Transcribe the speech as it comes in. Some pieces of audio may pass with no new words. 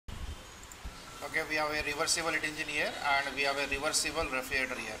Okay, we have a reversible heat engine here and we have a reversible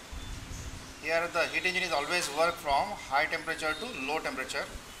refrigerator here. Here the heat engine is always work from high temperature to low temperature,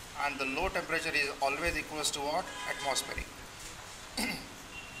 and the low temperature is always equals to what? Atmospheric.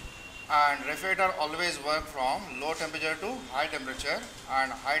 And refrigerator always work from low temperature to high temperature,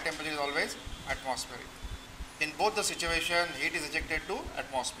 and high temperature is always atmospheric. In both the situation, heat is ejected to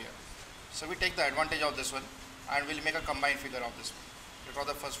atmosphere. So we take the advantage of this one and we'll make a combined figure of this one. It was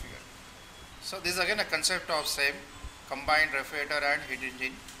the first figure. So this is again a concept of same combined refrigerator and heat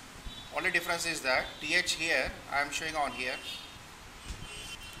engine. Only difference is that TH here I am showing on here,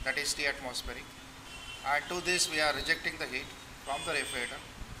 that is T atmospheric, and to this we are rejecting the heat from the refrigerator.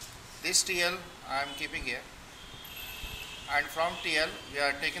 This TL I am keeping here, and from TL we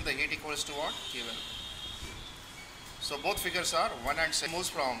are taking the heat equals to what? QL. So both figures are one and same. Moves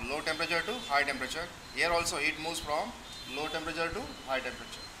from low temperature to high temperature. Here also heat moves from low temperature to high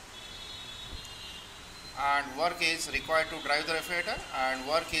temperature. And work is required to drive the refrigerator, and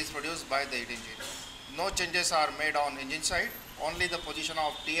work is produced by the heat engine. No changes are made on engine side, only the position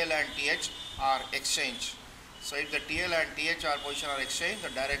of TL and TH are exchanged. So if the TL and TH are position are exchanged, the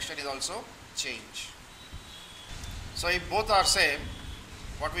direction is also changed. So if both are same,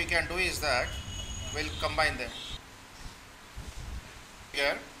 what we can do is that we'll combine them.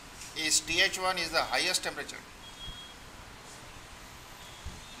 Here is TH1 is the highest temperature.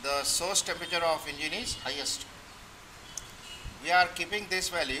 The source temperature of engine is highest. We are keeping this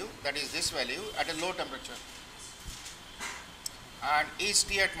value, that is this value, at a low temperature. And each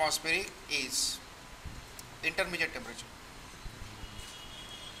T atmospheric is intermediate temperature.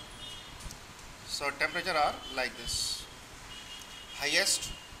 So temperature are like this: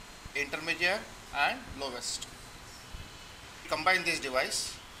 highest, intermediate and lowest. Combine this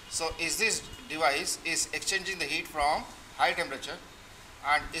device. So is this device is exchanging the heat from high temperature,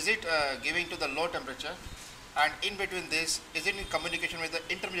 and is it giving to the low temperature, and in between this is it in communication with the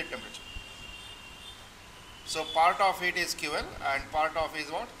intermediate temperature. So part of it is QL and part of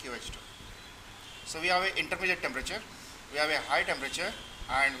is what? QH2. So we have a intermediate temperature, we have a high temperature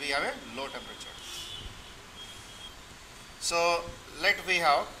and we have a low temperature. So let we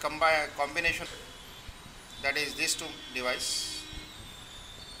have combination, that is these two device.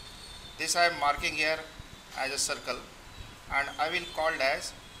 This I am marking here as a circle, and I will call it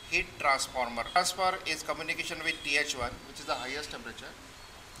as heat transformer. Transfer is communication with TH1, which is the highest temperature.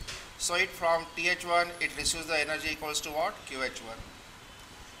 So it from TH1 it receives the energy equals to what? QH1.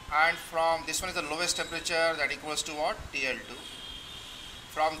 And from this one is the lowest temperature, that equals to what? TL2.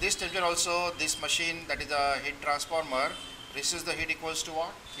 From this temperature also this machine, that is the heat transformer, receives the heat equals to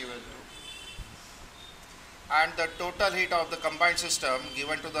what? QL2. And the total heat of the combined system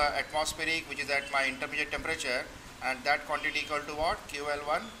given to the atmospheric, which is at my intermediate temperature, and that quantity equal to what?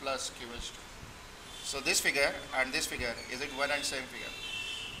 QL1 plus QH2. So this figure and this figure, is it one and same figure?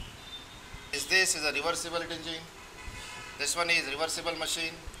 This is a reversible heat engine. This one is reversible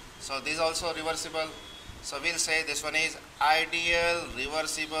machine. So this is also reversible. So we'll say this one is ideal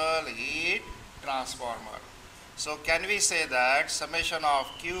reversible heat transformer. So can we say that summation of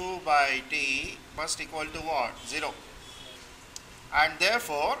Q by T must equal to what? 0. And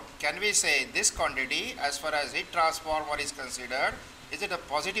therefore, can we say this quantity as far as heat transformer is considered, is it a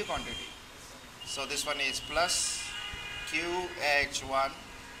positive quantity? So this one is plus QH1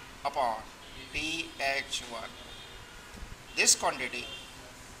 upon TH1. This quantity,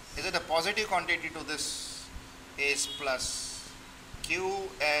 is it a positive quantity to this? Is plus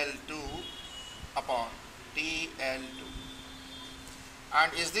QL2 upon TL2.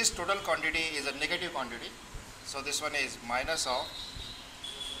 And is this total quantity is a negative quantity? So this one is minus of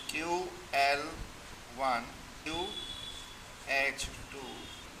QL1 QH2,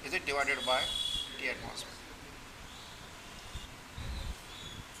 is it divided by T atmosphere?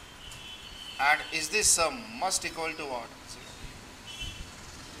 And is this sum must equal to what? 0.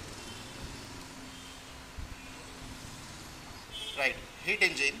 Right, heat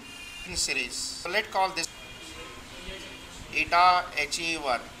engine in series. So let's call this eta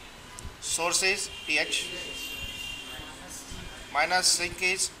HE1. Source is TH, minus sink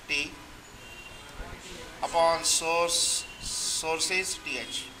is T, upon source is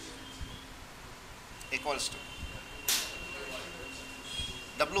TH, equals to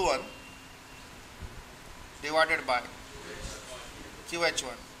W1 divided by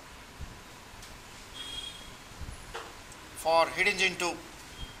QH1. For heat engine 2,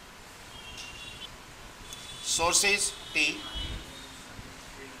 source is T,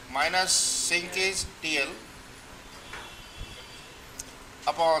 minus sink is TL,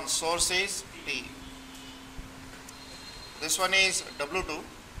 upon source is T. This one is W2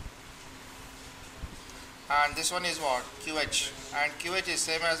 and this one is what? QH, and QH is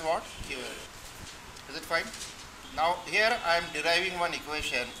same as what? QL. Is it fine? Now here I am deriving one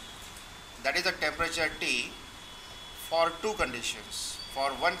equation, that is the temperature T for two conditions.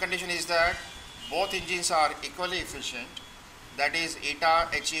 For one condition is that both engines are equally efficient, that is eta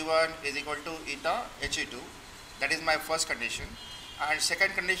HE1 is equal to eta HE2. That is my first condition. And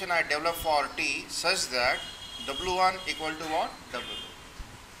second condition I develop for T such that W1 equal to what? W2.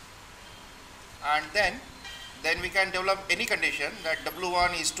 And then we can develop any condition that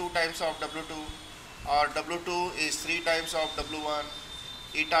W1 is 2 times of W2 or W2 is 3 times of W1,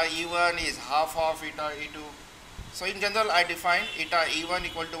 eta E1 is half of eta E2. So in general I define eta E1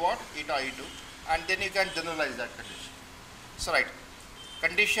 equal to what? Eta E2, and then you can generalize that condition. So right,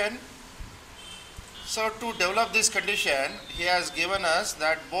 condition. So to develop this condition, he has given us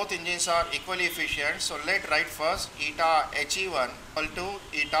that both engines are equally efficient. So let's write first eta HE1 equal to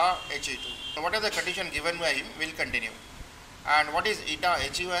eta HE2. So whatever the condition given by him, will continue. And what is eta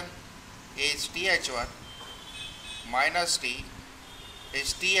HE1? Is TH1 minus T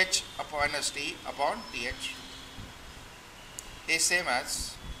is TH upon minus T upon TH is same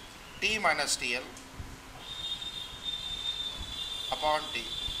as T minus TL upon T.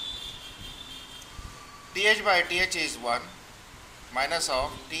 TH by TH is 1 minus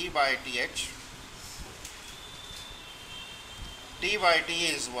of T by TH. T by T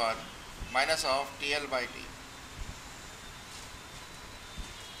is 1 minus of TL by T.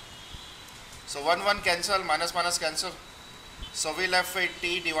 So 1 1 cancel, minus minus cancel. So we left with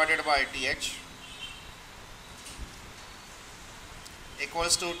T divided by TH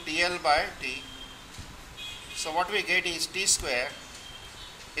equals to TL by T. So what we get is T square,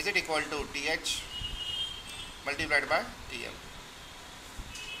 is it equal to TH multiplied by TL,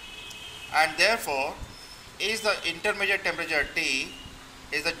 and therefore is the intermediate temperature T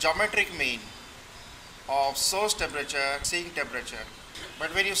is the geometric mean of source temperature, sink temperature.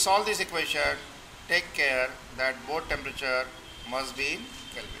 But when you solve this equation, take care that both temperature must be in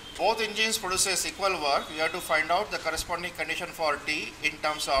Kelvin. Both engines produces equal work. We have to find out the corresponding condition for T in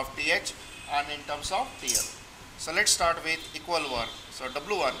terms of TH and in terms of TL. So let's start with equal work. So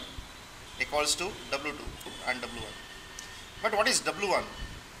W1 equals to W2 and W1. But what is W1?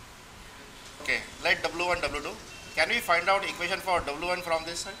 Okay, let W1 W2. Can we find out equation for W1 from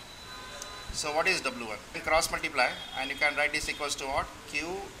this side? So what is W1? You cross multiply and you can write this equals to what?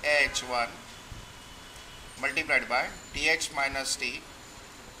 QH1 multiplied by TH minus T.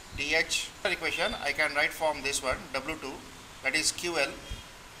 TH equation I can write from this one, W2, that is QL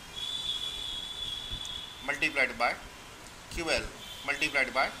multiplied by QL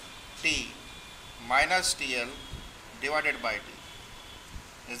multiplied by T minus TL divided by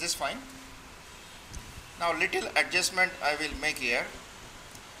T. Is this fine? Now little adjustment I will make here.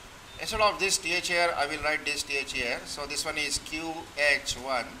 Instead of this TH here, I will write this TH here. So this one is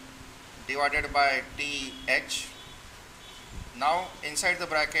QH1 divided by TH. Now inside the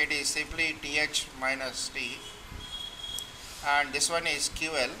bracket is simply TH minus T, and this one is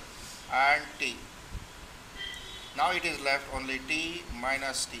QL and T. Now it is left only T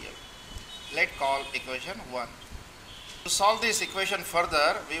minus TL. Let's call equation 1. To solve this equation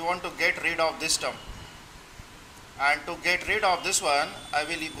further, we want to get rid of this term. And to get rid of this one, I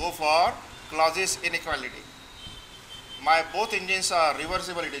will go for Clausius inequality. My both engines are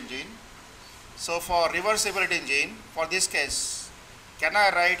reversibility engine. So for reversibility engine, for this case, can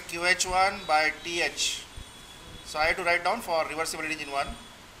I write QH1 by TH? So I have to write down for reversibility engine 1.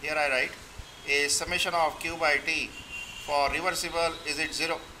 Here I write a summation of Q by T. For reversible, is it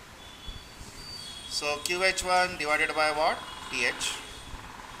 0? So QH1 divided by what? TH.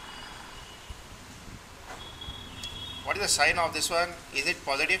 What is the sign of this one? Is it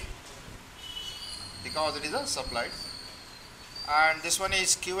positive? Because it is a supplied. And this one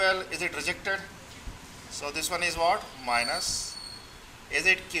is QL, is it rejected? So this one is what? Minus. Is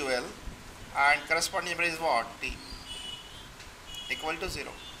it QL? And corresponding number is what? T. Equal to 0.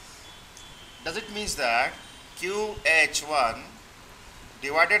 Does it mean that QH1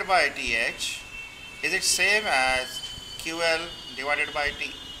 divided by TH is it same as QL divided by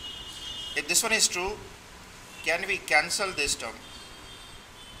T? If this one is true, can we cancel this term?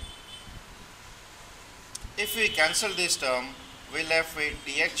 If we cancel this term, we left with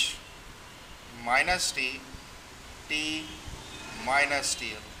TH minus T, T minus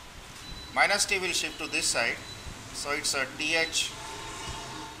TL. Minus T will shift to this side, so it's a TH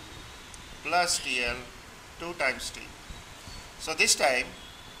plus TL 2 times T. So this time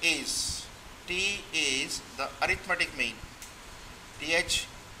is T is the arithmetic mean, TH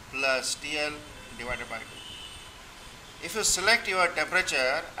plus TL divided by 2. If you select your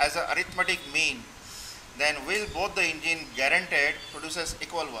temperature as an arithmetic mean, then will both the engine guaranteed produces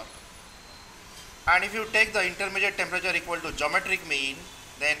equal work. And if you take the intermediate temperature equal to geometric mean,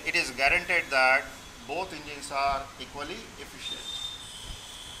 then it is guaranteed that both engines are equally efficient.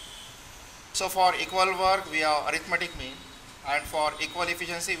 So for equal work we have arithmetic mean, and for equal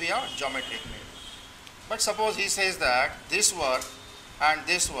efficiency we have geometric mean. But suppose he says that this work and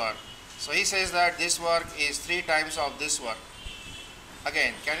this work, so he says that this work is 3 times of this work.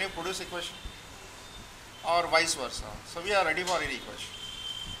 Again, can you produce equation? Or vice versa. So we are ready for any equation.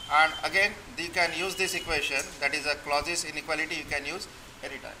 And again, you can use this equation, that is a Clausius inequality, you can use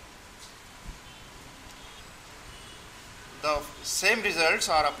anytime. The same results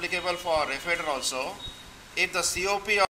are applicable for refrigerator also. If the COP